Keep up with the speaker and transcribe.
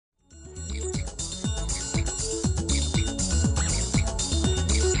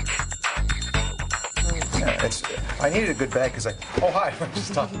this. I needed a good bag because oh, hi.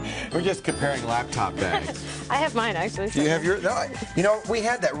 We're just comparing laptop bags. I have mine, actually. Do you have your... No, you know, we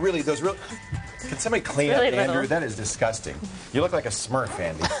had that those real... Can somebody clean really up, Andrew? little. That is disgusting. You look like a Smurf,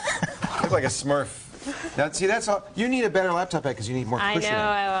 Andy. You look like a Smurf. Now, see, that's all. You need a better laptop bag because you need more cushion.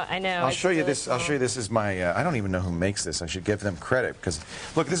 I know. I'll show you this. I'll show you this is my. I don't even know who makes this. I should give them credit because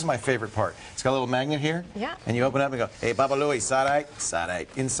look, this is my favorite part. It's got a little magnet here. Yeah. And you open it up and go, hey, Baba Louie, side eye.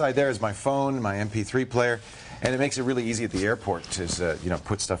 Inside there is my phone, my MP3 player, and it makes it really easy at the airport to you know,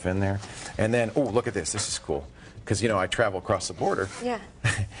 put stuff in there. And then, oh, look at this. This is cool. Because, you know, I travel across the border. Yeah.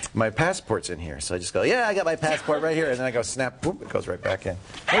 My passport's in here. So I just go, yeah, I got my passport right here. And then I go, snap, boop, it goes right back in.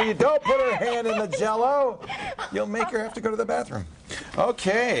 Well, you don't put her hand in the Jello. You'll make her have to go to the bathroom.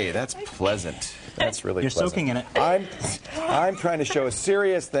 Okay, that's pleasant. That's really pleasant. You're soaking in it. I'm trying to show a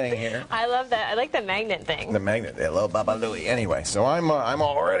serious thing here. I love that. I like the magnet thing. The magnet. Hello, Baba Louie. Anyway, so I'm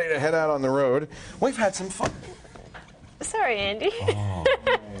all ready to head out on the road. We've had some fun. Sorry, Andy. Oh.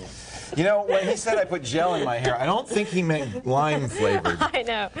 You know, when he said I put gel in my hair, I don't think he meant lime flavored. I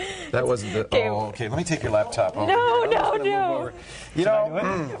know. That wasn't the... Okay. Oh, okay. Let me take your laptop over No, here. no. You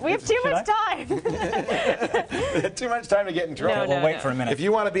know... We have too much time. Too much time to get in trouble. No, We'll wait for a minute. If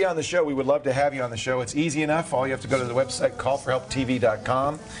you want to be on the show, we would love to have you on the show. It's easy enough. All you have to go to the website,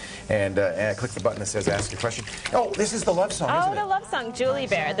 callforhelptv.com, and click the button that says Ask a Question. Oh, this is the love song, isn't The it? love song, Julie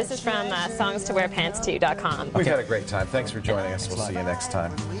Bear. This is from songstowearpants2.com. We've had a great time. Thanks for joining us. We'll see you next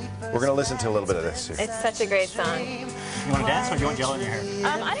time. We're going to listen to a little bit of this here. It's such a great song. You want to dance or do you want gel in your hair?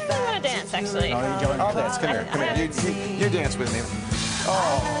 I don't really want to dance, actually. No, you gel in your I'll hair. dance. Come here. Come here. You dance with me.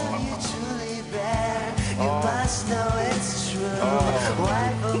 You must know it's true.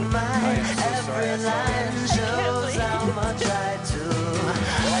 Wife of mine, every line shows how much I do.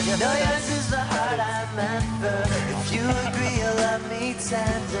 I know yours is the heart I meant for. If you agree, you'll love me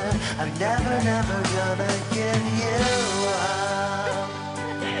tender. I'm never gonna give you up.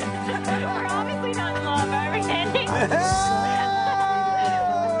 We're obviously not in love, are we, Andy?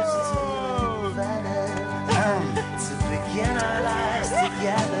 To begin our lives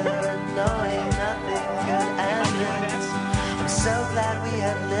together, knowing nothing could end it. I'm so glad we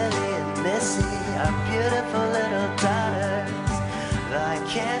have Lily and Missy, our beautiful little daughters. Though I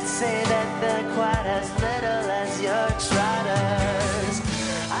can't say that they're quite as little as your trotters.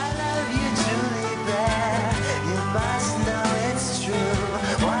 I love